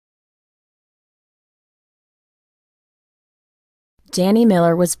Danny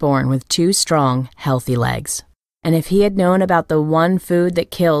Miller was born with 2 strong, healthy legs. And if he had known about the one food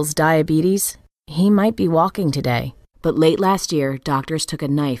that kills diabetes, he might be walking today. But late last year, doctors took a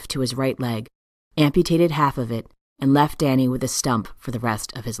knife to his right leg, amputated half of it, and left Danny with a stump for the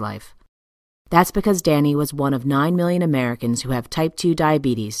rest of his life. That's because Danny was one of 9 million Americans who have type 2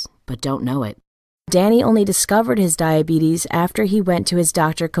 diabetes, but don't know it. Danny only discovered his diabetes after he went to his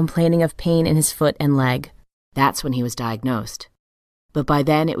doctor complaining of pain in his foot and leg. That's when he was diagnosed. But by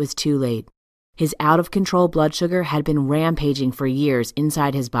then it was too late. His out-of-control blood sugar had been rampaging for years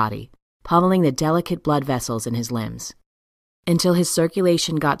inside his body, pummeling the delicate blood vessels in his limbs. Until his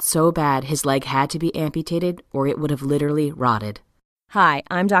circulation got so bad his leg had to be amputated or it would have literally rotted. Hi,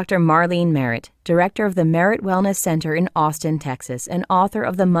 I'm Dr. Marlene Merritt, director of the Merritt Wellness Center in Austin, Texas, and author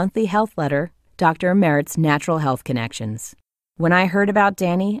of the monthly health letter, Dr. Merritt's Natural Health Connections. When I heard about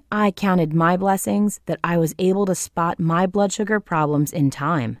Danny, I counted my blessings that I was able to spot my blood sugar problems in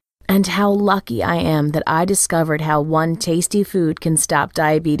time. And how lucky I am that I discovered how one tasty food can stop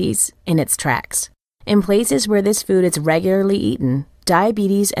diabetes in its tracks. In places where this food is regularly eaten,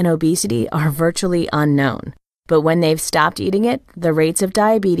 diabetes and obesity are virtually unknown. But when they've stopped eating it, the rates of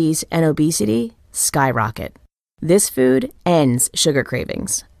diabetes and obesity skyrocket. This food ends sugar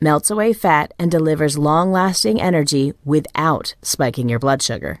cravings, melts away fat, and delivers long-lasting energy without spiking your blood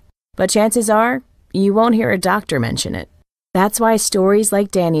sugar. But chances are, you won't hear a doctor mention it. That's why stories like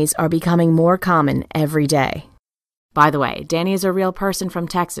Danny's are becoming more common every day. By the way, Danny is a real person from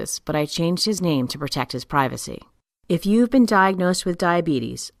Texas, but I changed his name to protect his privacy. If you've been diagnosed with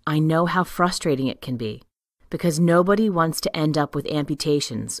diabetes, I know how frustrating it can be, because nobody wants to end up with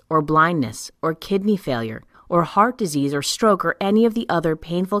amputations, or blindness, or kidney failure, or heart disease or stroke or any of the other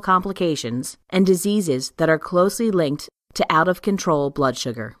painful complications and diseases that are closely linked to out-of-control blood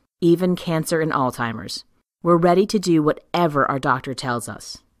sugar, even cancer and Alzheimer's. We're ready to do whatever our doctor tells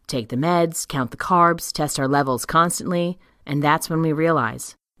us. Take the meds, count the carbs, test our levels constantly, and that's when we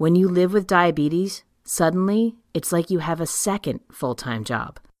realize, when you live with diabetes, suddenly it's like you have a second full-time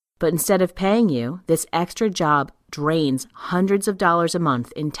job. But instead of paying you, this extra job drains hundreds of dollars a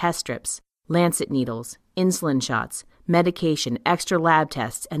month in test strips, lancet needles, insulin shots, medication, extra lab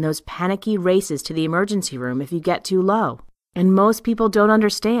tests, and those panicky races to the emergency room if you get too low. And most people don't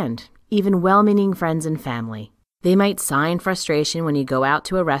understand, even well-meaning friends and family. They might sigh in frustration when you go out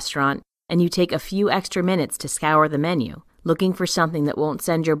to a restaurant and you take a few extra minutes to scour the menu, looking for something that won't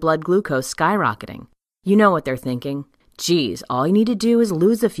send your blood glucose skyrocketing. You know what they're thinking. Geez, all you need to do is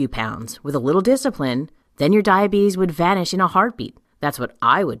lose a few pounds. With a little discipline, then your diabetes would vanish in a heartbeat. That's what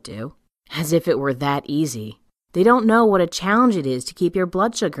I would do. As if it were that easy. They don't know what a challenge it is to keep your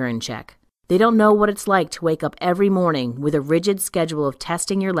blood sugar in check. They don't know what it's like to wake up every morning with a rigid schedule of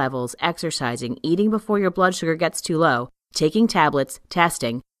testing your levels, exercising, eating before your blood sugar gets too low, taking tablets,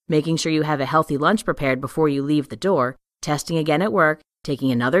 testing, making sure you have a healthy lunch prepared before you leave the door, testing again at work,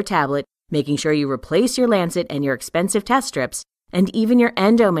 taking another tablet, making sure you replace your lancet and your expensive test strips, and even your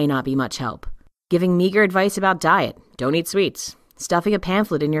endo may not be much help. Giving meager advice about diet, don't eat sweets, stuffing a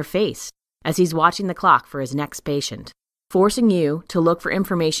pamphlet in your face as he's watching the clock for his next patient, forcing you to look for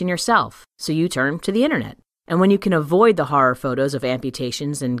information yourself, so you turn to the internet. And when you can avoid the horror photos of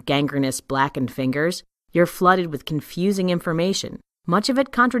amputations and gangrenous blackened fingers, you're flooded with confusing information, much of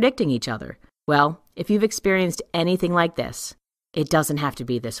it contradicting each other. Well, if you've experienced anything like this, it doesn't have to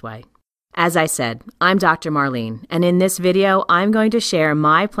be this way. As I said, I'm Dr. Marlene, and in this video, I'm going to share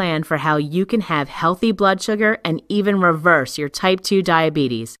my plan for how you can have healthy blood sugar and even reverse your type 2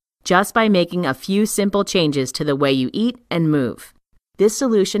 diabetes, just by making a few simple changes to the way you eat and move. This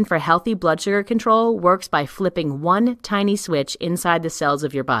solution for healthy blood sugar control works by flipping one tiny switch inside the cells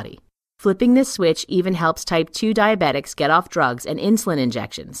of your body. Flipping this switch even helps type 2 diabetics get off drugs and insulin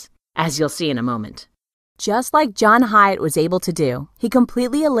injections, as you'll see in a moment. Just like John Hyatt was able to do, he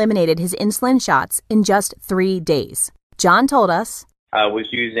completely eliminated his insulin shots in just 3 days. John told us, I was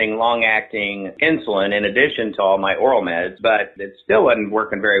using long-acting insulin in addition to all my oral meds, but it still wasn't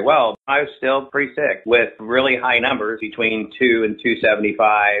working very well. I was still pretty sick with really high numbers between 2 and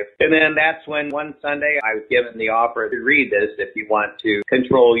 275. And then that's when one Sunday I was given the offer to read this if you want to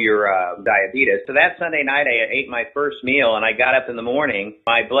control your diabetes. So that Sunday night I ate my first meal and I got up in the morning.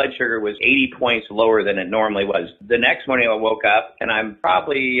 My blood sugar was 80 points lower than it normally was. The next morning I woke up and I'm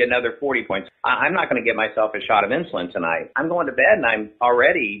probably another 40 points. I'm not going to give myself a shot of insulin tonight. I'm going to bed and I'm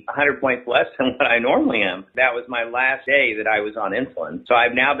already 100 points less than what I normally am. That was my last day that I was on insulin. So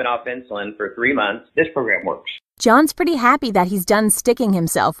I've now been off insulin for 3 months. This program works. John's pretty happy that he's done sticking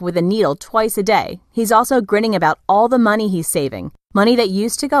himself with a needle twice a day. He's also grinning about all the money he's saving, money that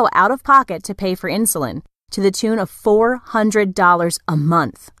used to go out of pocket to pay for insulin. to the tune of $400 a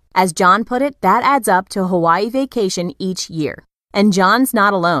month. As John put it, that adds up to a Hawaii vacation each year. And John's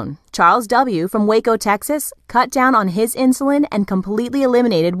not alone. Charles W. from Waco, Texas, cut down on his insulin and completely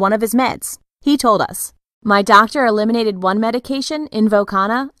eliminated one of his meds. He told us, "My doctor eliminated one medication,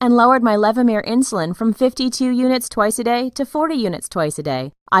 Invokana, and lowered my Levemir insulin from 52 units twice a day to 40 units twice a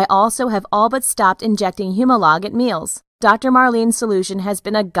day. I also have all but stopped injecting Humalog at meals. Dr. Marlene's solution has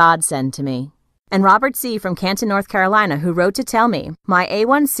been a godsend to me." And Robert C. from Canton, North Carolina, who wrote to tell me, "My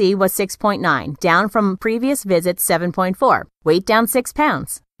A1C was 6.9, down from previous visits 7.4, weight down 6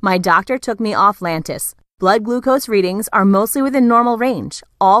 pounds. My doctor took me off Lantus. Blood glucose readings are mostly within normal range,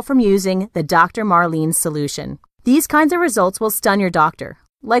 all from using the Dr. Marlene's solution. These kinds of results will stun your doctor."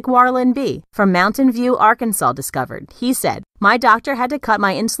 Like Warlin B. from Mountain View, Arkansas discovered. He said, "My doctor had to cut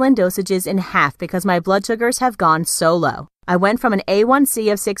my insulin dosages in half because my blood sugars have gone so low. I went from an A1C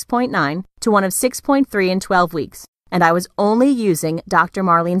of 6.9 to one of 6.3 in 12 weeks, and I was only using Dr.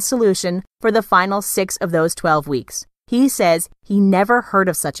 Marlene's solution for the final 6 of those 12 weeks. He says he never heard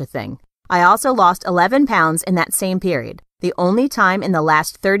of such a thing. I also lost 11 pounds in that same period, the only time in the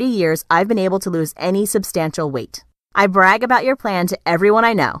last 30 years I've been able to lose any substantial weight. I brag about your plan to everyone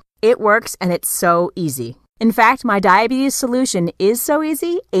I know. It works and it's so easy. In fact, my diabetes solution is so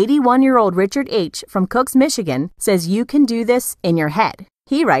easy, 81-year-old Richard H. from Cooks, Michigan, says you can do this in your head.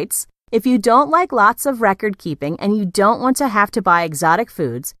 He writes, "If you don't like lots of record keeping and you don't want to have to buy exotic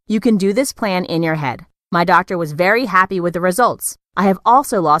foods, you can do this plan in your head. My doctor was very happy with the results. I have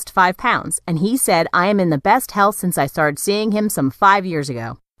also lost 5 pounds, and he said I am in the best health since I started seeing him some 5 years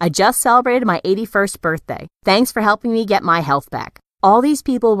ago. I just celebrated my 81st birthday. Thanks for helping me get my health back." All these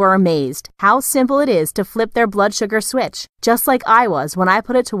people were amazed how simple it is to flip their blood sugar switch, just like I was when I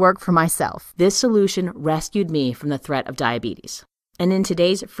put it to work for myself. This solution rescued me from the threat of diabetes. And in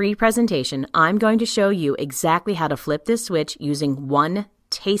today's free presentation, I'm going to show you exactly how to flip this switch using one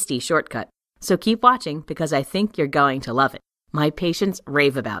tasty shortcut. So keep watching because I think you're going to love it. My patients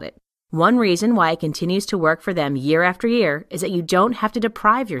rave about it. One reason why it continues to work for them year after year is that you don't have to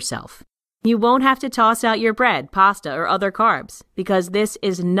deprive yourself. You won't have to toss out your bread, pasta, or other carbs because this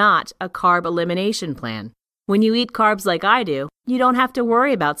is not a carb elimination plan. When you eat carbs like I do, you don't have to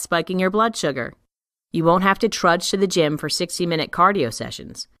worry about spiking your blood sugar. You won't have to trudge to the gym for 60-minute cardio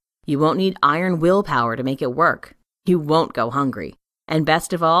sessions. You won't need iron willpower to make it work. You won't go hungry. And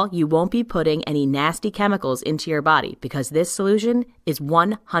best of all, you won't be putting any nasty chemicals into your body because this solution is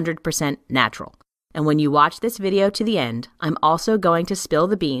 100% natural. And when you watch this video to the end, I'm also going to spill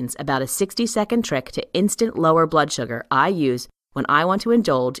the beans about a 60-second trick to instant lower blood sugar I use when I want to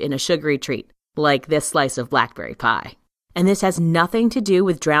indulge in a sugary treat, like this slice of blackberry pie. And this has nothing to do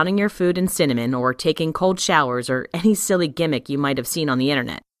with drowning your food in cinnamon or taking cold showers or any silly gimmick you might have seen on the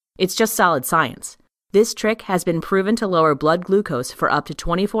internet. It's just solid science. This trick has been proven to lower blood glucose for up to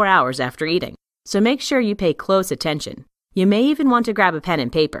 24 hours after eating, so make sure you pay close attention. You may even want to grab a pen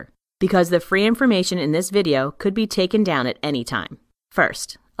and paper, because the free information in this video could be taken down at any time.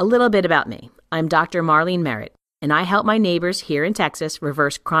 First, a little bit about me. I'm Dr. Marlene Merritt, and I help my neighbors here in Texas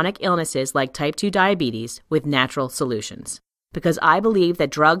reverse chronic illnesses like type 2 diabetes with natural solutions, because I believe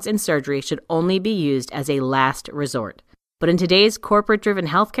that drugs and surgery should only be used as a last resort. But in today's corporate-driven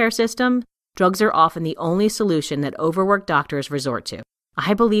healthcare system, drugs are often the only solution that overworked doctors resort to.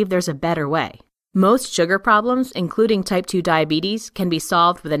 I believe there's a better way. Most sugar problems, including type 2 diabetes, can be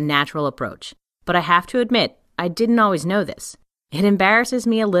solved with a natural approach. But I have to admit, I didn't always know this. It embarrasses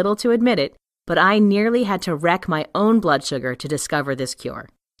me a little to admit it, but I nearly had to wreck my own blood sugar to discover this cure.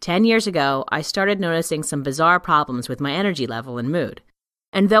 10 years ago, I started noticing some bizarre problems with my energy level and mood.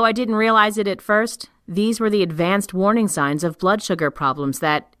 And though I didn't realize it at first, these were the advanced warning signs of blood sugar problems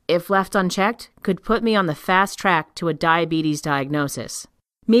that, if left unchecked, could put me on the fast track to a diabetes diagnosis.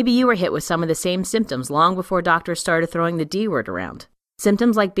 Maybe you were hit with some of the same symptoms long before doctors started throwing the D word around.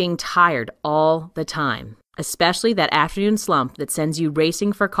 Symptoms like being tired all the time, especially that afternoon slump that sends you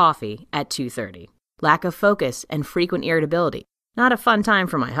racing for coffee at 2:30. Lack of focus and frequent irritability. Not a fun time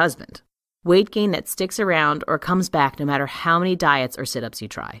for my husband. Weight gain that sticks around or comes back no matter how many diets or sit-ups you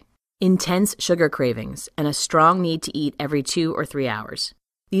try. Intense sugar cravings and a strong need to eat every 2 or 3 hours.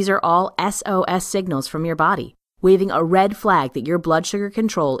 These are all SOS signals from your body, waving a red flag that your blood sugar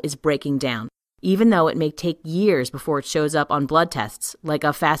control is breaking down, even though it may take years before it shows up on blood tests like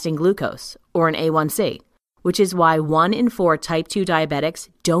a fasting glucose or an A1C, which is why 1 in 4 type 2 diabetics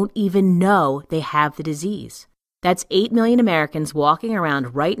don't even know they have the disease. That's 8 million Americans walking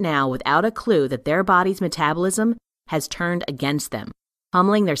around right now without a clue that their body's metabolism has turned against them,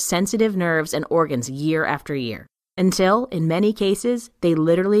 pummeling their sensitive nerves and organs year after year, until, in many cases, they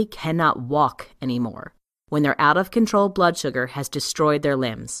literally cannot walk anymore. when their out-of-control blood sugar has destroyed their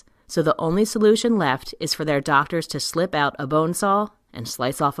limbs. So the only solution left is for their doctors to slip out a bone saw and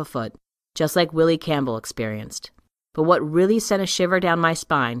slice off a foot, just like Willie Campbell experienced. But what really sent a shiver down my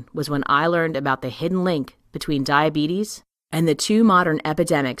spine was when I learned about the hidden link between diabetes and the two modern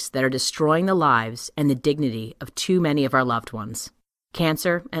epidemics that are destroying the lives and the dignity of too many of our loved ones: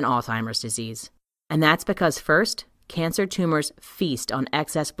 cancer and Alzheimer's disease. And that's because, first, cancer tumors feast on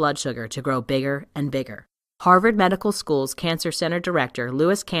excess blood sugar to grow bigger and bigger. Harvard Medical School's Cancer Center Director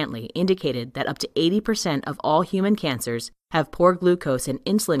Lewis Cantley indicated that up to 80% of all human cancers have poor glucose and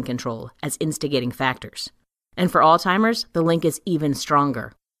insulin control as instigating factors. And for Alzheimer's, the link is even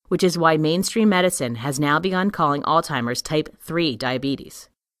stronger, which is why mainstream medicine has now begun calling Alzheimer's type 3 diabetes.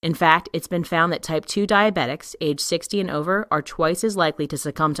 In fact, it's been found that type 2 diabetics aged 60 and over are twice as likely to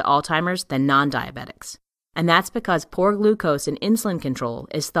succumb to Alzheimer's than non-diabetics. And that's because poor glucose and insulin control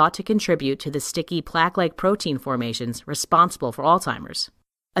is thought to contribute to the sticky plaque-like protein formations responsible for Alzheimer's,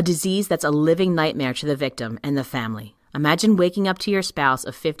 a disease that's a living nightmare to the victim and the family. Imagine waking up to your spouse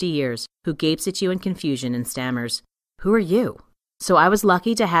of 50 years who gapes at you in confusion and stammers, "Who are you?" So I was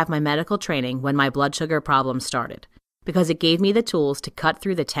lucky to have my medical training when my blood sugar problems started, because it gave me the tools to cut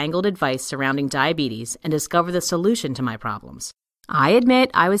through the tangled advice surrounding diabetes and discover the solution to my problems. I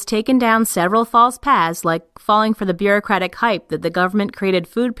admit I was taken down several false paths, like falling for the bureaucratic hype that the government-created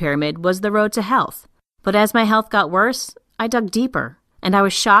food pyramid was the road to health. But as my health got worse, I dug deeper, and I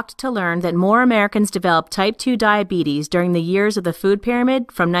was shocked to learn that more Americans developed type 2 diabetes during the years of the food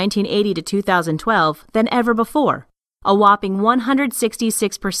pyramid from 1980 to 2012 than ever before, a whopping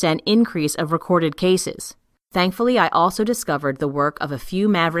 166% increase of recorded cases. Thankfully, I also discovered the work of a few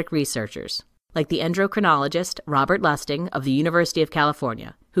maverick researchers, like the endocrinologist Robert Lustig of the University of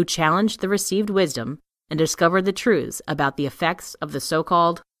California, who challenged the received wisdom and discovered the truths about the effects of the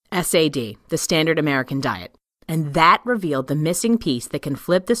so-called SAD, the standard American diet. And that revealed the missing piece that can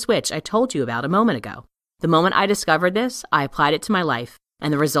flip the switch I told you about a moment ago. The moment I discovered this, I applied it to my life,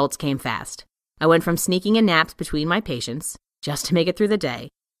 and the results came fast. I went from sneaking in naps between my patients, just to make it through the day,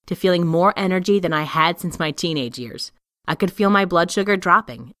 to feeling more energy than I had since my teenage years. I could feel my blood sugar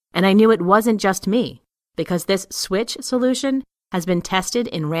dropping, and I knew it wasn't just me, because this switch solution has been tested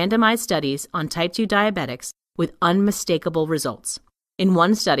in randomized studies on type 2 diabetics with unmistakable results. In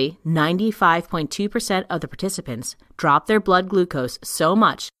one study, 95.2% of the participants dropped their blood glucose so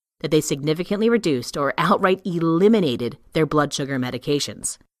much that they significantly reduced or outright eliminated their blood sugar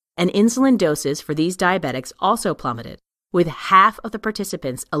medications. And insulin doses for these diabetics also plummeted, with half of the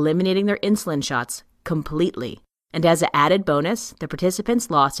participants eliminating their insulin shots completely. And as an added bonus, the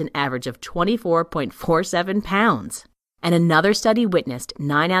participants lost an average of 24.47 pounds. And another study witnessed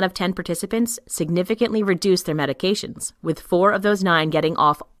 9 out of 10 participants significantly reduced their medications, with 4 of those 9 getting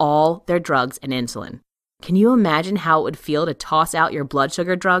off all their drugs and insulin. Can you imagine how it would feel to toss out your blood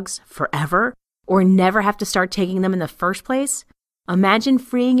sugar drugs forever, or never have to start taking them in the first place? Imagine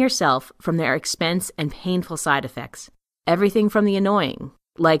freeing yourself from their expense and painful side effects. Everything from the annoying,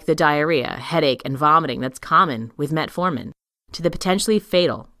 like the diarrhea, headache, and vomiting that's common with metformin, to the potentially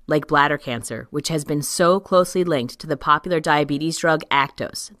fatal, like bladder cancer, which has been so closely linked to the popular diabetes drug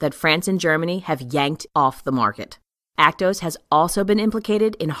Actos that France and Germany have yanked off the market. Actos has also been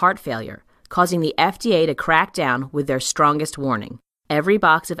implicated in heart failure, causing the FDA to crack down with their strongest warning. Every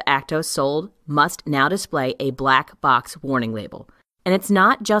box of Actos sold must now display a black box warning label. And it's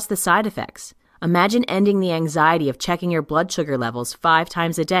not just the side effects. Imagine ending the anxiety of checking your blood sugar levels 5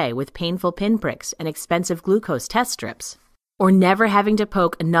 times a day with painful pinpricks and expensive glucose test strips. Or never having to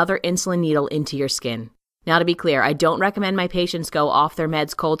poke another insulin needle into your skin. Now, to be clear, I don't recommend my patients go off their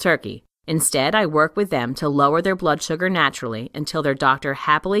meds cold turkey. Instead, I work with them to lower their blood sugar naturally until their doctor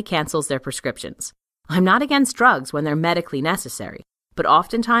happily cancels their prescriptions. I'm not against drugs when they're medically necessary, but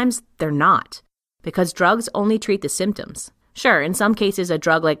oftentimes they're not, because drugs only treat the symptoms. Sure, in some cases, a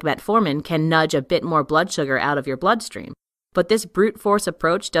drug like metformin can nudge a bit more blood sugar out of your bloodstream, but this brute force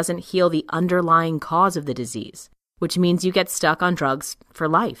approach doesn't heal the underlying cause of the disease, which means you get stuck on drugs for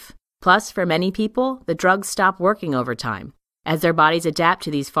life. Plus, for many people, the drugs stop working over time, as their bodies adapt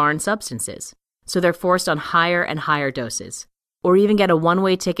to these foreign substances, so they're forced on higher and higher doses, or even get a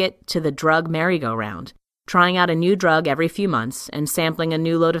one-way ticket to the drug merry-go-round, trying out a new drug every few months and sampling a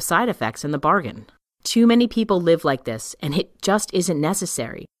new load of side effects in the bargain. Too many people live like this, and it just isn't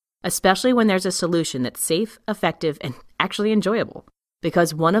necessary, especially when there's a solution that's safe, effective, and actually enjoyable.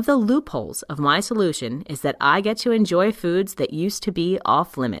 Because one of the loopholes of my solution is that I get to enjoy foods that used to be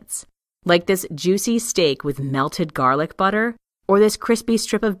off limits, like this juicy steak with melted garlic butter, or this crispy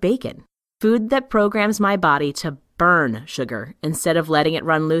strip of bacon, food that programs my body to burn sugar instead of letting it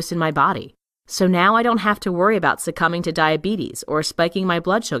run loose in my body. So now I don't have to worry about succumbing to diabetes or spiking my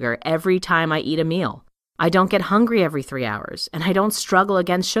blood sugar every time I eat a meal. I don't get hungry every 3 hours, and I don't struggle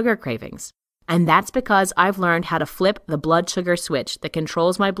against sugar cravings. And that's because I've learned how to flip the blood sugar switch that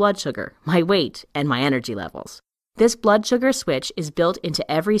controls my blood sugar, my weight, and my energy levels. This blood sugar switch is built into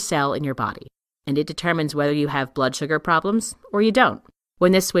every cell in your body, and it determines whether you have blood sugar problems or you don't.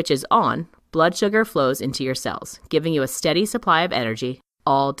 When this switch is on, blood sugar flows into your cells, giving you a steady supply of energy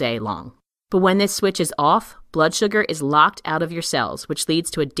all day long. But when this switch is off, blood sugar is locked out of your cells, which leads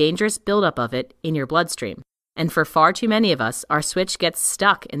to a dangerous buildup of it in your bloodstream. And for far too many of us, our switch gets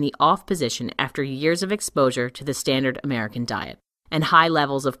stuck in the off position after years of exposure to the standard American diet and high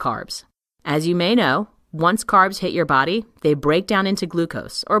levels of carbs. As you may know, once carbs hit your body, they break down into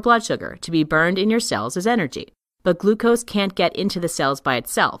glucose, or blood sugar, to be burned in your cells as energy. But glucose can't get into the cells by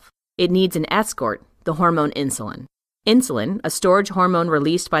itself. It needs an escort, the hormone insulin. Insulin, a storage hormone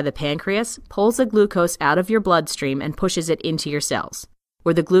released by the pancreas, pulls the glucose out of your bloodstream and pushes it into your cells,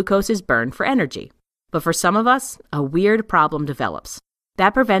 where the glucose is burned for energy. But for some of us, a weird problem develops.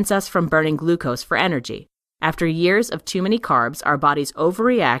 That prevents us from burning glucose for energy. After years of too many carbs, our bodies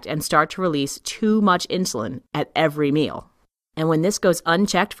overreact and start to release too much insulin at every meal. And when this goes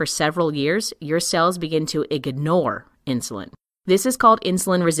unchecked for several years, your cells begin to ignore insulin. This is called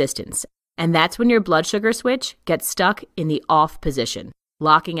insulin resistance. And that's when your blood sugar switch gets stuck in the off position,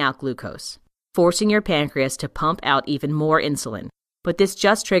 locking out glucose, forcing your pancreas to pump out even more insulin. But this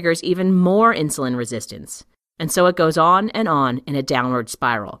just triggers even more insulin resistance. And so it goes on in a downward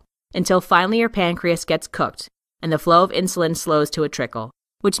spiral, until finally your pancreas gets cooked, and the flow of insulin slows to a trickle,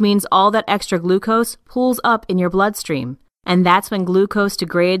 which means all that extra glucose pools up in your bloodstream. And that's when glucose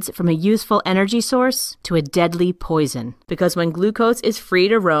degrades from a useful energy source to a deadly poison. Because when glucose is free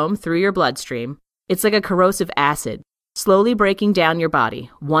to roam through your bloodstream, it's like a corrosive acid, slowly breaking down your body,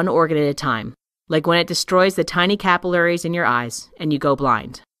 one organ at a time. Like when it destroys the tiny capillaries in your eyes and you go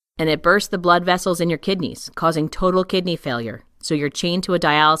blind. And it bursts the blood vessels in your kidneys, causing total kidney failure. So you're chained to a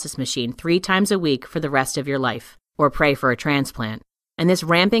dialysis machine 3 times a week for the rest of your life, or pray for a transplant. And this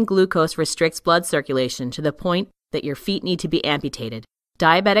rampant glucose restricts blood circulation to the point that your feet need to be amputated.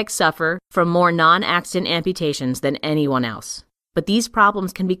 Diabetics suffer from more non-accident amputations than anyone else. But these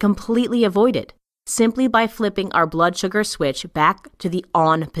problems can be completely avoided simply by flipping our blood sugar switch back to the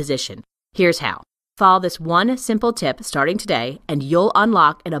on position. Here's how. Follow this one simple tip starting today, and you'll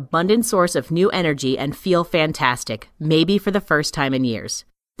unlock an abundant source of new energy and feel fantastic, maybe for the first time in years.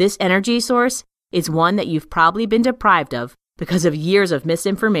 This energy source is one that you've probably been deprived of because of years of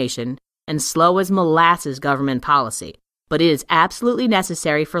misinformation and slow as molasses government policy, but it is absolutely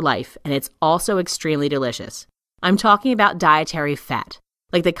necessary for life, and it's also extremely delicious. I'm talking about dietary fat,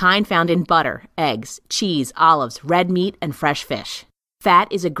 like the kind found in butter, eggs, cheese, olives, red meat, and fresh fish. Fat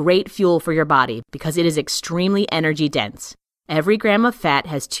is a great fuel for your body because it is extremely energy dense. Every gram of fat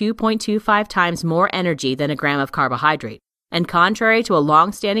has 2.25 times more energy than a gram of carbohydrate, and contrary to a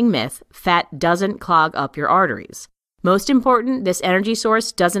long-standing myth, fat doesn't clog up your arteries. Most important, this energy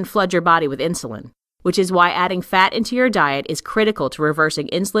source doesn't flood your body with insulin, which is why adding fat into your diet is critical to reversing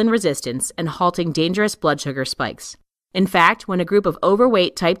insulin resistance and halting dangerous blood sugar spikes. In fact, when a group of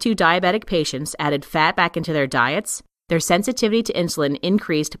overweight type 2 diabetic patients added fat back into their diets, their sensitivity to insulin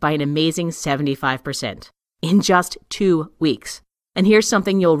increased by an amazing 75% in just 2 weeks. And here's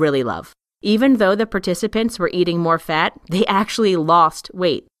something you'll really love. Even though the participants were eating more fat, they actually lost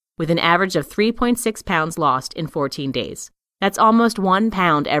weight, with an average of 3.6 pounds lost in 14 days. That's almost 1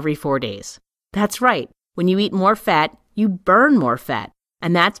 pound every 4 days. That's right. When you eat more fat, you burn more fat.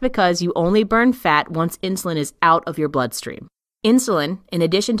 And that's because you only burn fat once insulin is out of your bloodstream. Insulin, in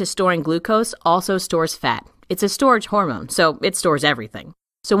addition to storing glucose, also stores fat. It's a storage hormone, so it stores everything.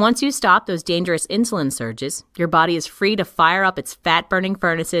 So once you stop those dangerous insulin surges, your body is free to fire up its fat-burning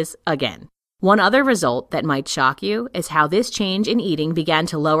furnaces again. One other result that might shock you is how this change in eating began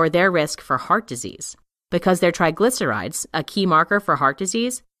to lower their risk for heart disease, because their triglycerides, a key marker for heart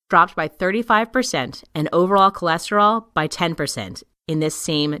disease, dropped by 35% and overall cholesterol by 10% in this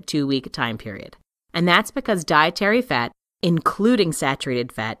same 2-week time period. And that's because dietary fat, including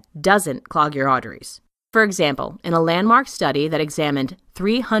saturated fat, doesn't clog your arteries. For example, in a landmark study that examined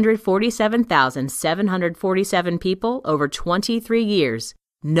 347,747 people over 23 years,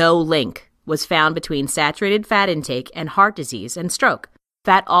 no link was found between saturated fat intake and heart disease and stroke.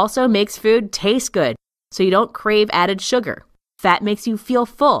 Fat also makes food taste good, so you don't crave added sugar. Fat makes you feel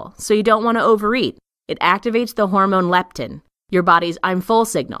full, so you don't want to overeat. It activates the hormone leptin, your body's I'm full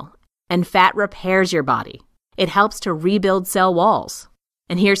signal, and fat repairs your body. It helps to rebuild cell walls.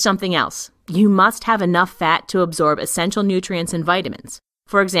 And here's something else. You must have enough fat to absorb essential nutrients and vitamins.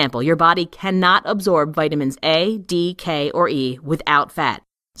 For example, your body cannot absorb vitamins A, D, K, or E without fat.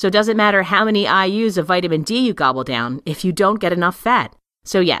 So it doesn't matter how many IUs of vitamin D you gobble down if you don't get enough fat.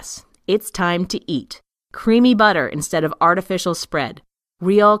 So yes, it's time to eat. Creamy butter instead of artificial spread.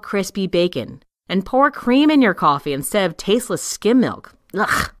 Real crispy bacon. And pour cream in your coffee instead of tasteless skim milk.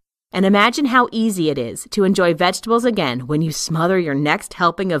 Ugh. And imagine how easy it is to enjoy vegetables again when you smother your next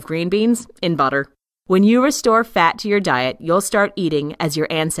helping of green beans in butter. When you restore fat to your diet, you'll start eating as your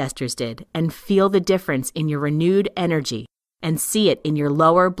ancestors did and feel the difference in your renewed energy and see it in your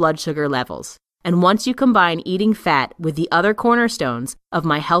lower blood sugar levels. And once you combine eating fat with the other cornerstones of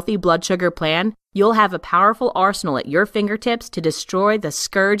my healthy blood sugar plan, you'll have a powerful arsenal at your fingertips to destroy the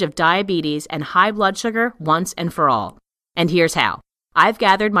scourge of diabetes and high blood sugar once and for all. And here's how. I've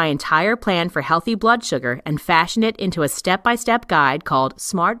gathered my entire plan for healthy blood sugar and fashioned it into a step-by-step guide called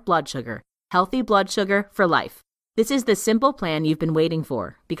Smart Blood Sugar, Healthy Blood Sugar for Life. This is the simple plan you've been waiting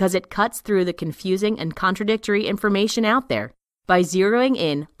for because it cuts through the confusing and contradictory information out there by zeroing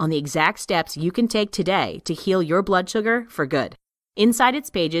in on the exact steps you can take today to heal your blood sugar for good. Inside its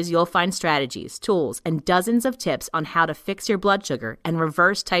pages, you'll find strategies, tools, and dozens of tips on how to fix your blood sugar and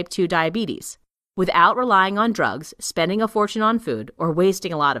reverse type 2 diabetes without relying on drugs, spending a fortune on food, or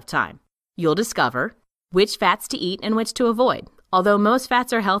wasting a lot of time. You'll discover which fats to eat and which to avoid. Although most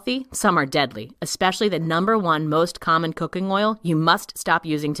fats are healthy, some are deadly, especially the #1 most common cooking oil you must stop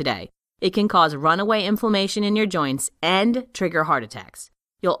using today. It can cause runaway inflammation in your joints and trigger heart attacks.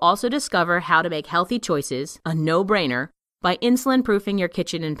 You'll also discover how to make healthy choices, a no-brainer, by insulin-proofing your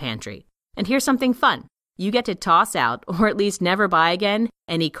kitchen and pantry. And here's something fun. You get to toss out, or at least never buy again,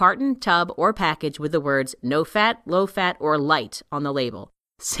 any carton, tub, or package with the words no fat, low fat, or light on the label.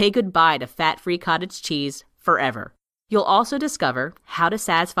 Say goodbye to fat-free cottage cheese forever. You'll also discover how to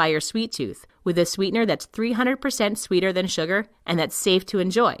satisfy your sweet tooth with a sweetener that's 300% sweeter than sugar and that's safe to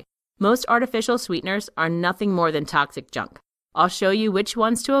enjoy. Most artificial sweeteners are nothing more than toxic junk. I'll show you which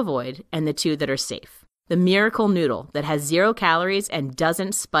ones to avoid and the 2 that are safe. The miracle noodle that has 0 calories and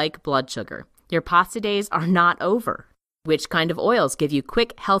doesn't spike blood sugar. Your pasta days are not over. Which kind of oils give you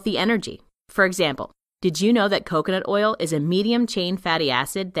quick, healthy energy? For example, did you know that coconut oil is a medium-chain fatty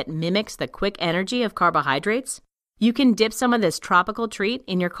acid that mimics the quick energy of carbohydrates? You can dip some of this tropical treat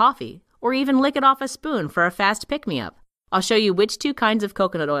in your coffee, or even lick it off a spoon for a fast pick-me-up. I'll show you which 2 kinds of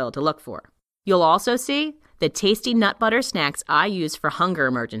coconut oil to look for. You'll also see the tasty nut butter snacks I use for hunger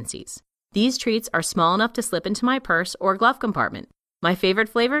emergencies. These treats are small enough to slip into my purse or glove compartment. My favorite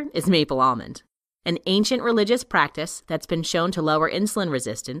flavor is maple almond. An ancient religious practice that's been shown to lower insulin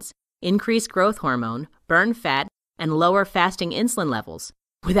resistance, increase growth hormone, burn fat, and lower fasting insulin levels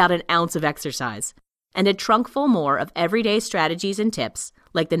without an ounce of exercise. And a trunk full more of everyday strategies and tips,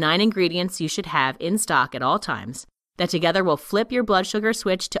 like the 9 ingredients you should have in stock at all times, that together will flip your blood sugar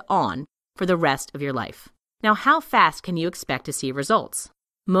switch to on for the rest of your life. Now, how fast can you expect to see results?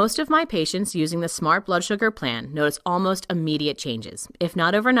 Most of my patients using the Smart Blood Sugar Plan notice almost immediate changes, if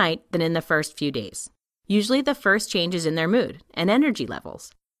not overnight, then in the first few days. Usually the first change is in their mood and energy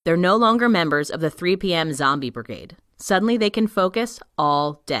levels. They're no longer members of the 3 p.m. zombie brigade. Suddenly they can focus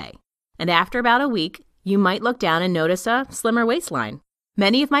all day. And after about a week, you might look down and notice a slimmer waistline.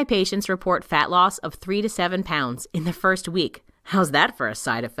 Many of my patients report fat loss of 3 to 7 pounds in the first week. How's that for a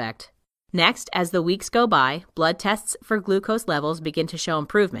side effect? Next, as the weeks go by, blood tests for glucose levels begin to show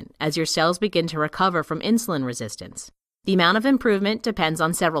improvement as your cells begin to recover from insulin resistance. The amount of improvement depends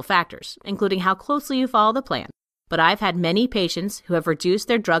on several factors, including how closely you follow the plan. But I've had many patients who have reduced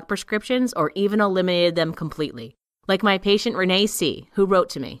their drug prescriptions or even eliminated them completely, like my patient Renee C., who wrote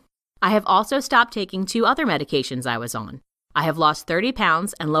to me. I have also stopped taking 2 other medications I was on. I have lost 30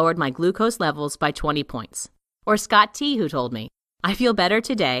 pounds and lowered my glucose levels by 20 points. Or Scott T., who told me, I feel better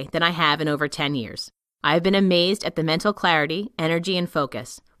today than I have in over 10 years. I have been amazed at the mental clarity, energy, and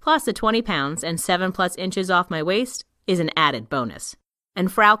focus. Plus the 20 pounds and 7+ inches off my waist is an added bonus. And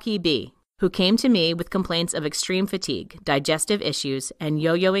Frauke B., who came to me with complaints of extreme fatigue, digestive issues, and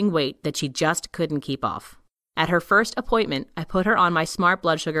yo-yoing weight that she just couldn't keep off. At her first appointment, I put her on my Smart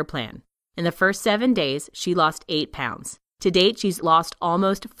Blood Sugar Plan. In the first 7 days, she lost 8 pounds. To date, she's lost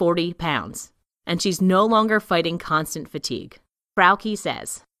almost 40 pounds. And she's no longer fighting constant fatigue. Frauke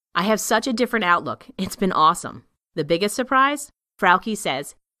says, I have such a different outlook. It's been awesome. The biggest surprise? Frauke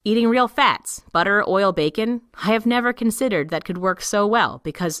says, eating real fats, butter, oil, bacon, I have never considered that could work so well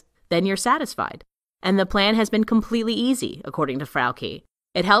because then you're satisfied. And the plan has been completely easy, according to Frauke.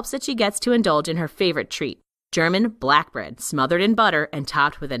 It helps that she gets to indulge in her favorite treat, German black bread smothered in butter and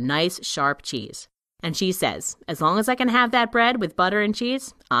topped with a nice, sharp cheese. And she says, as long as I can have that bread with butter and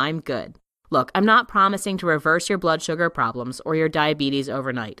cheese, I'm good. Look, I'm not promising to reverse your blood sugar problems or your diabetes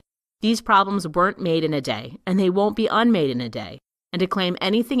overnight. These problems weren't made in a day, and they won't be unmade in a day, and to claim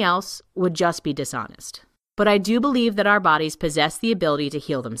anything else would just be dishonest. But I do believe that our bodies possess the ability to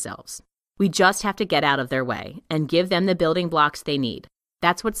heal themselves. We just have to get out of their way and give them the building blocks they need.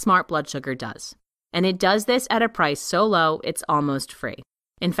 That's what Smart Blood Sugar does. And it does this at a price so low, it's almost free.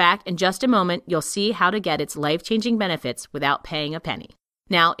 In fact, in just a moment, you'll see how to get its life-changing benefits without paying a penny.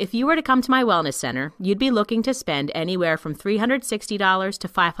 Now, if you were to come to my wellness center, you'd be looking to spend anywhere from $360 to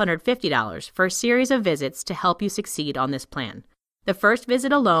 $550 for a series of visits to help you succeed on this plan. The first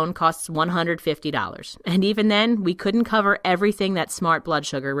visit alone costs $150, and even then, we couldn't cover everything that Smart Blood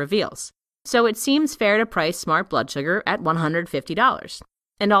Sugar reveals. So it seems fair to price Smart Blood Sugar at $150.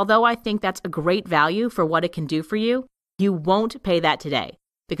 And although I think that's a great value for what it can do for you, you won't pay that today,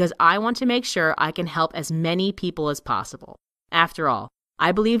 because I want to make sure I can help as many people as possible. After all,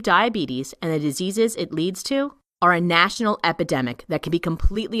 I believe diabetes and the diseases it leads to are a national epidemic that can be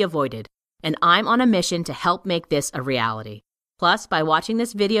completely avoided, and I'm on a mission to help make this a reality. Plus, by watching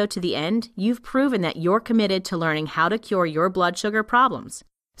this video to the end, you've proven that you're committed to learning how to cure your blood sugar problems.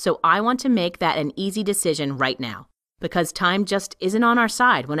 So I want to make that an easy decision right now, because time just isn't on our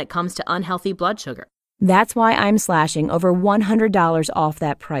side when it comes to unhealthy blood sugar. That's why I'm slashing over $100 off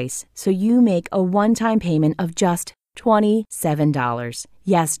that price, so you make a one-time payment of just $27.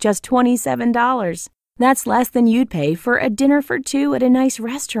 Yes, just $27. That's less than you'd pay for a dinner for two at a nice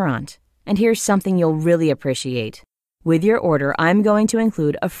restaurant. And here's something you'll really appreciate. With your order, I'm going to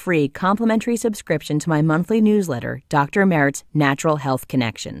include a free complimentary subscription to my monthly newsletter, Dr. Merritt's Natural Health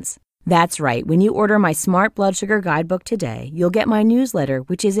Connections. That's right, when you order my Smart Blood Sugar Guidebook today, you'll get my newsletter,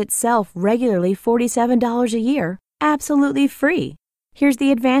 which is itself regularly $47 a year, absolutely free. Here's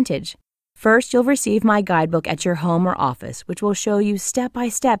the advantage. First, you'll receive my guidebook at your home or office, which will show you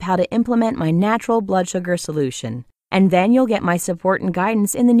step-by-step how to implement my natural blood sugar solution. And then you'll get my support and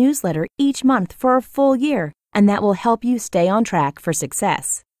guidance in the newsletter each month for a full year, and that will help you stay on track for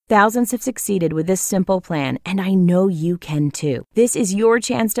success. Thousands have succeeded with this simple plan, and I know you can too. This is your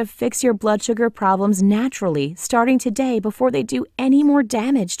chance to fix your blood sugar problems naturally, starting today before they do any more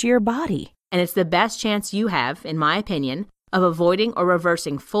damage to your body. And it's the best chance you have, in my opinion, of avoiding or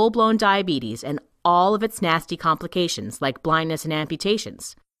reversing full-blown diabetes and all of its nasty complications like blindness and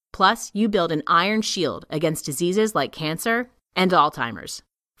amputations. Plus, you build an iron shield against diseases like cancer and Alzheimer's.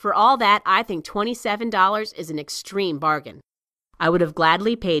 For all that, I think $27 is an extreme bargain. I would have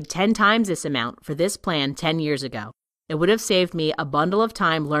gladly paid 10 times this amount for this plan 10 years ago. It would have saved me a bundle of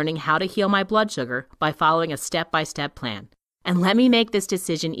time learning how to heal my blood sugar by following a step-by-step plan. And let me make this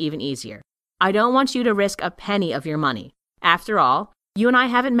decision even easier. I don't want you to risk a penny of your money. After all, you and I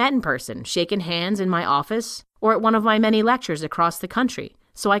haven't met in person, shaken hands in my office, or at one of my many lectures across the country,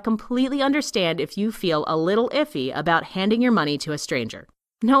 so I completely understand if you feel a little iffy about handing your money to a stranger.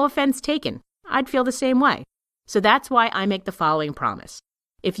 No offense taken. I'd feel the same way. So that's why I make the following promise.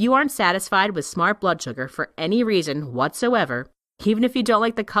 If you aren't satisfied with Smart Blood Sugar for any reason whatsoever, even if you don't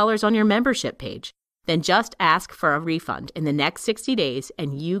like the colors on your membership page, then just ask for a refund in the next 60 days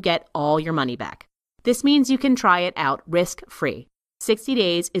and you get all your money back. This means you can try it out risk-free. 60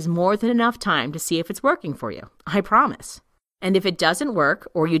 days is more than enough time to see if it's working for you. I promise. And if it doesn't work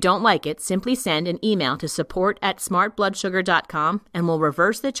or you don't like it, simply send an email to support@smartbloodsugar.com and we'll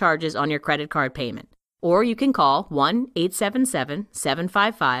reverse the charges on your credit card payment. Or you can call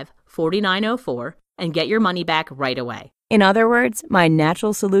 1-877-755-4904 and get your money back right away. In other words, my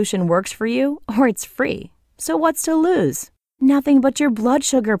natural solution works for you or it's free. So what's to lose? Nothing but your blood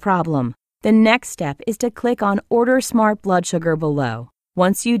sugar problem. The next step is to click on Order Smart Blood Sugar below.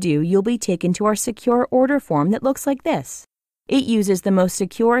 Once you do, you'll be taken to our secure order form that looks like this. It uses the most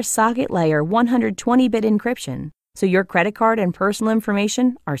secure socket layer 120-bit encryption, so your credit card and personal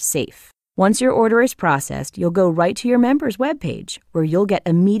information are safe. Once your order is processed, you'll go right to your member's webpage, where you'll get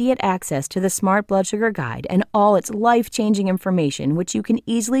immediate access to the Smart Blood Sugar Guide and all its life-changing information, which you can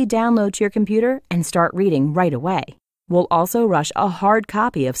easily download to your computer and start reading right away. We'll also rush a hard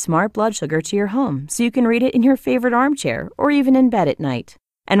copy of Smart Blood Sugar to your home so you can read it in your favorite armchair or even in bed at night.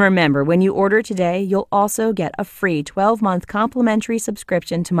 And remember, when you order today, you'll also get a free 12-month complimentary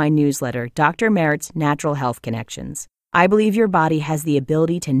subscription to my newsletter, Dr. Merritt's Natural Health Connections. I believe your body has the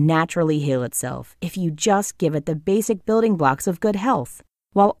ability to naturally heal itself if you just give it the basic building blocks of good health,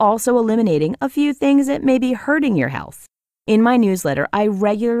 while also eliminating a few things that may be hurting your health. In my newsletter, I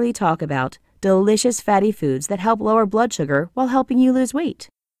regularly talk about delicious fatty foods that help lower blood sugar while helping you lose weight,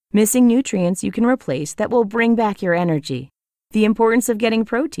 missing nutrients you can replace that will bring back your energy, the importance of getting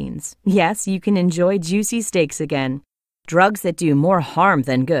proteins. Yes, you can enjoy juicy steaks again. Drugs that do more harm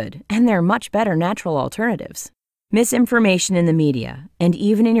than good, and they're much better natural alternatives. Misinformation in the media, and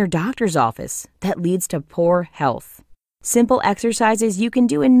even in your doctor's office, that leads to poor health. Simple exercises you can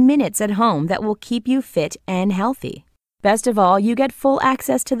do in minutes at home that will keep you fit and healthy. Best of all, you get full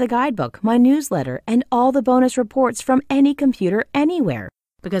access to the guidebook, my newsletter, and all the bonus reports from any computer anywhere.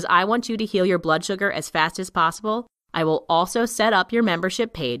 Because I want you to heal your blood sugar as fast as possible, I will also set up your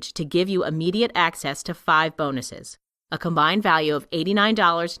membership page to give you immediate access to 5 bonuses, a combined value of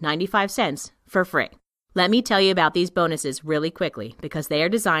 $89.95 for free. Let me tell you about these bonuses really quickly because they are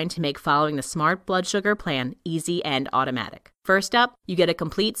designed to make following the Smart Blood Sugar Plan easy and automatic. First up, you get a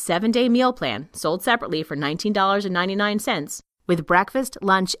complete 7-day meal plan sold separately for $19.99 with breakfast,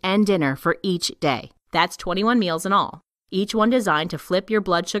 lunch, and dinner for each day. That's 21 meals in all, each one designed to flip your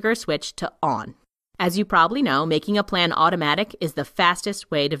blood sugar switch to on. As you probably know, making a plan automatic is the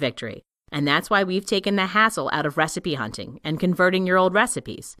fastest way to victory. And that's why we've taken the hassle out of recipe hunting and converting your old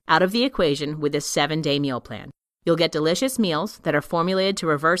recipes out of the equation with this 7-day meal plan. You'll get delicious meals that are formulated to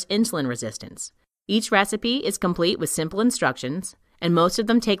reverse insulin resistance. Each recipe is complete with simple instructions, and most of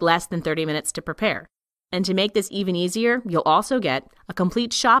them take less than 30 minutes to prepare. And to make this even easier, you'll also get a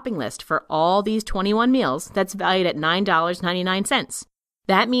complete shopping list for all these 21 meals that's valued at $9.99.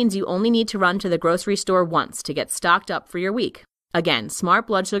 That means you only need to run to the grocery store once to get stocked up for your week. Again, Smart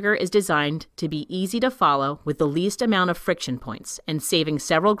Blood Sugar is designed to be easy to follow with the least amount of friction points, and saving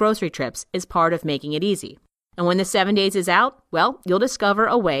several grocery trips is part of making it easy. And when the 7 days is out, well, you'll discover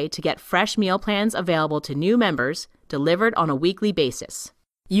a way to get fresh meal plans available to new members delivered on a weekly basis.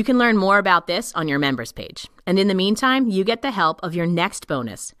 You can learn more about this on your members page. And in the meantime, you get the help of your next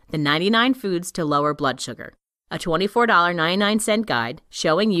bonus, the 99 Foods to Lower Blood Sugar, a $24.99 guide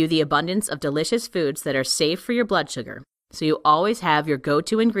showing you the abundance of delicious foods that are safe for your blood sugar. So you always have your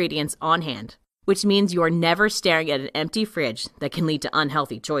go-to ingredients on hand, which means you are never staring at an empty fridge that can lead to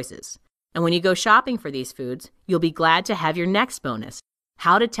unhealthy choices. And when you go shopping for these foods, you'll be glad to have your next bonus,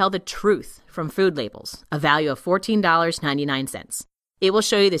 How to Tell the Truth from Food Labels, a value of $14.99. It will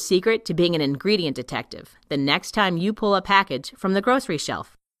show you the secret to being an ingredient detective the next time you pull a package from the grocery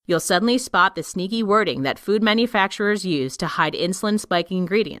shelf. You'll suddenly spot the sneaky wording that food manufacturers use to hide insulin-spiking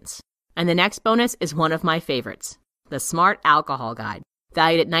ingredients. And the next bonus is one of my favorites. The Smart Alcohol Guide,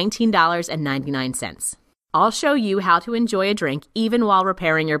 valued at $19.99. I'll show you how to enjoy a drink even while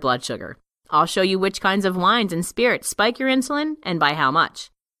repairing your blood sugar. I'll show you which kinds of wines and spirits spike your insulin and by how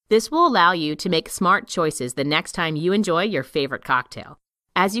much. This will allow you to make smart choices the next time you enjoy your favorite cocktail.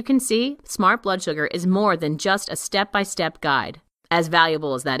 As you can see, Smart Blood Sugar is more than just a step-by-step guide, as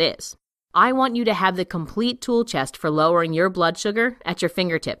valuable as that is. I want you to have the complete tool chest for lowering your blood sugar at your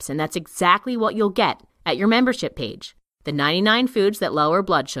fingertips, and that's exactly what you'll get at your membership page. The 99 Foods that Lower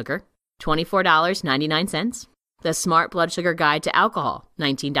Blood Sugar, $24.99. The Smart Blood Sugar Guide to Alcohol,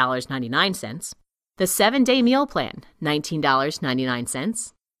 $19.99. The 7-Day Meal Plan,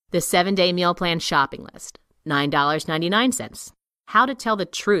 $19.99. The 7-Day Meal Plan Shopping List, $9.99. How to Tell the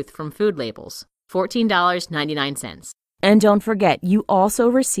Truth from Food Labels, $14.99. And don't forget, you also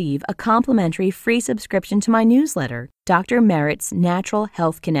receive a complimentary free subscription to my newsletter, Dr. Merritt's Natural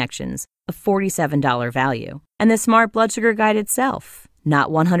Health Connections, a $47 value. And the Smart Blood Sugar Guide itself, not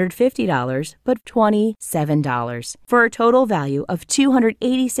 $150, but $27, for a total value of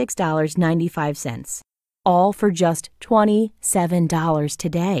 $286.95. All for just $27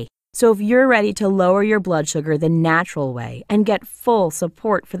 today. So if you're ready to lower your blood sugar the natural way and get full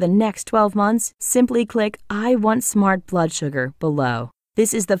support for the next 12 months, simply click I Want Smart Blood Sugar below.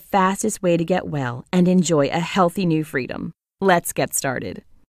 This is the fastest way to get well and enjoy a healthy new freedom. Let's get started.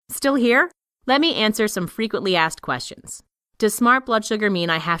 Still here? Let me answer some frequently asked questions. Does Smart Blood Sugar mean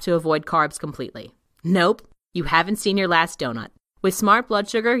I have to avoid carbs completely? Nope. You haven't seen your last donut. With Smart Blood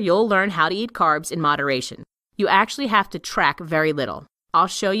Sugar, you'll learn how to eat carbs in moderation. You actually have to track very little. I'll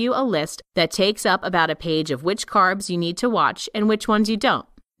show you a list that takes up about a page of which carbs you need to watch and which ones you don't.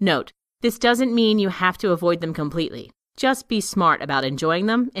 Note, this doesn't mean you have to avoid them completely. Just be smart about enjoying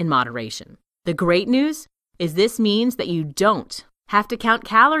them in moderation. The great news is this means that you don't have to count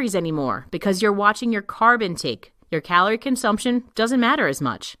calories anymore because you're watching your carb intake. Your calorie consumption doesn't matter as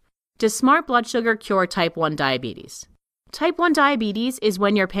much. Does Smart Blood Sugar cure type 1 diabetes? Type 1 diabetes is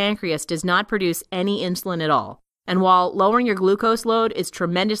when your pancreas does not produce any insulin at all. And while lowering your glucose load is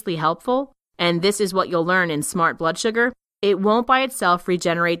tremendously helpful, and this is what you'll learn in Smart Blood Sugar, it won't by itself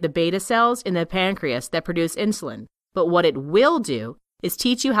regenerate the beta cells in the pancreas that produce insulin. But what it will do is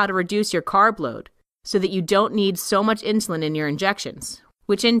teach you how to reduce your carb load so that you don't need so much insulin in your injections,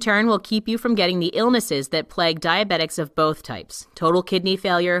 which in turn will keep you from getting the illnesses that plague diabetics of both types: total kidney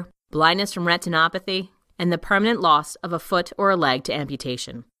failure, blindness from retinopathy, and the permanent loss of a foot or a leg to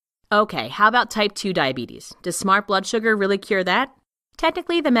amputation. Okay, how about type 2 diabetes? Does smart blood sugar really cure that?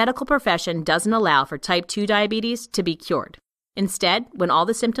 Technically, the medical profession doesn't allow for type 2 diabetes to be cured. Instead, when all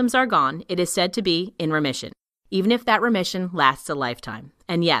the symptoms are gone, it is said to be in remission, even if that remission lasts a lifetime.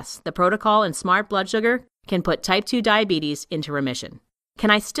 And yes, the protocol in smart blood sugar can put type 2 diabetes into remission. Can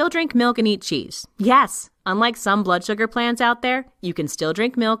I still drink milk and eat cheese? Yes. Unlike some blood sugar plans out there, you can still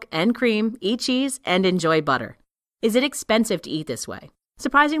drink milk and cream, eat cheese, and enjoy butter. Is it expensive to eat this way?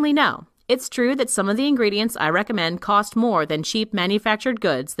 Surprisingly, no. It's true that some of the ingredients I recommend cost more than cheap manufactured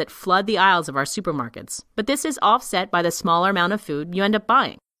goods that flood the aisles of our supermarkets, but this is offset by the smaller amount of food you end up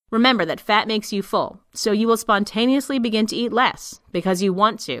buying. Remember that fat makes you full, so you will spontaneously begin to eat less because you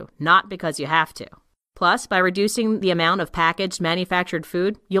want to, not because you have to. Plus, by reducing the amount of packaged manufactured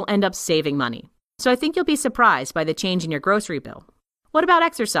food, you'll end up saving money. So I think you'll be surprised by the change in your grocery bill. What about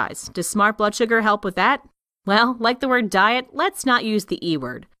exercise? Does smart blood sugar help with that? Well, like the word diet, let's not use the E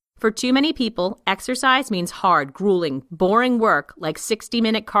word. For too many people, exercise means hard, grueling, boring work like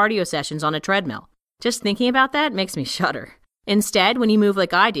 60-minute cardio sessions on a treadmill. Just thinking about that makes me shudder. Instead, when you move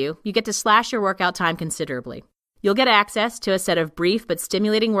like I do, you get to slash your workout time considerably. You'll get access to a set of brief but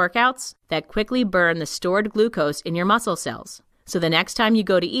stimulating workouts that quickly burn the stored glucose in your muscle cells. So the next time you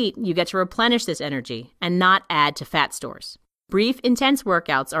go to eat, you get to replenish this energy and not add to fat stores. Brief, intense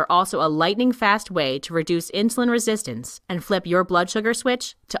workouts are also a lightning-fast way to reduce insulin resistance and flip your blood sugar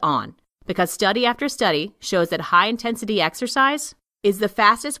switch to on. Because study after study shows that high-intensity exercise is the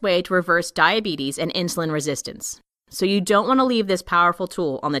fastest way to reverse diabetes and insulin resistance. So you don't want to leave this powerful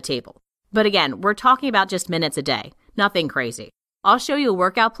tool on the table. But again, we're talking about just minutes a day, nothing crazy. I'll show you a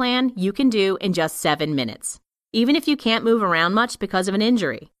workout plan you can do in just 7 minutes. Even if you can't move around much because of an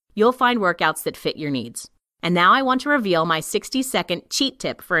injury, you'll find workouts that fit your needs. And now I want to reveal my 60-second cheat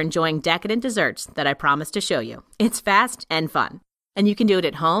tip for enjoying decadent desserts that I promised to show you. It's fast and fun. And you can do it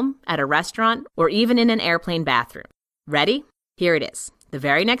at home, at a restaurant, or even in an airplane bathroom. Ready? Here it is. The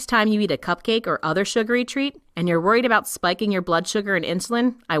very next time you eat a cupcake or other sugary treat, and you're worried about spiking your blood sugar and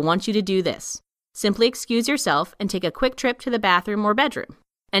insulin, I want you to do this. Simply excuse yourself and take a quick trip to the bathroom or bedroom.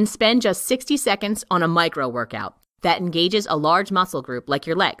 And spend just 60 seconds on a micro workout that engages a large muscle group like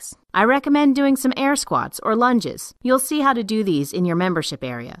your legs. I recommend doing some air squats or lunges. You'll see how to do these in your membership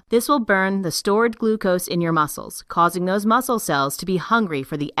area. This will burn the stored glucose in your muscles, causing those muscle cells to be hungry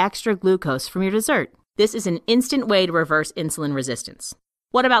for the extra glucose from your dessert. This is an instant way to reverse insulin resistance.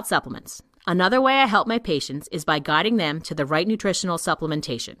 What about supplements? Another way I help my patients is by guiding them to the right nutritional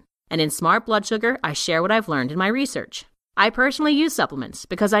supplementation. And in Smart Blood Sugar, I share what I've learned in my research. I personally use supplements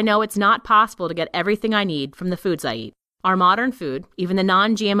because I know it's not possible to get everything I need from the foods I eat. Our modern food, even the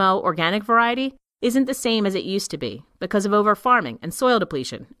non-GMO organic variety, isn't the same as it used to be because of over-farming and soil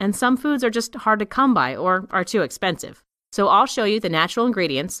depletion, and some foods are just hard to come by or are too expensive. So I'll show you the natural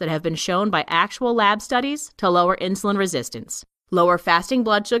ingredients that have been shown by actual lab studies to lower insulin resistance, lower fasting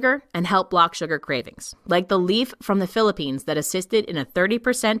blood sugar, and help block sugar cravings, like the leaf from the Philippines that assisted in a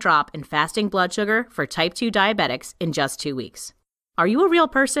 30% drop in fasting blood sugar for type 2 diabetics in just 2 weeks. Are you a real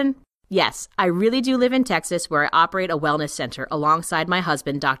person? Yes, I really do live in Texas where I operate a wellness center alongside my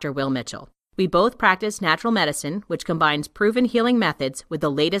husband, Dr. Will Mitchell. We both practice natural medicine, which combines proven healing methods with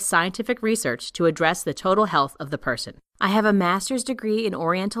the latest scientific research to address the total health of the person. I have a master's degree in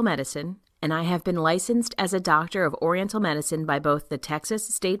Oriental medicine, and I have been licensed as a doctor of Oriental medicine by both the Texas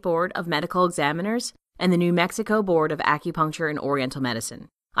State Board of Medical Examiners and the New Mexico Board of Acupuncture and Oriental Medicine.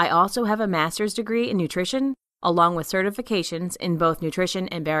 I also have a master's degree in nutrition, along with certifications in both nutrition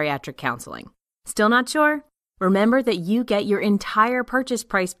and bariatric counseling. Still not sure? Remember that you get your entire purchase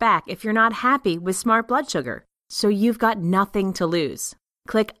price back if you're not happy with Smart Blood Sugar, so you've got nothing to lose.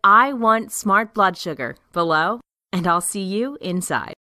 Click I Want Smart Blood Sugar below, and I'll see you inside.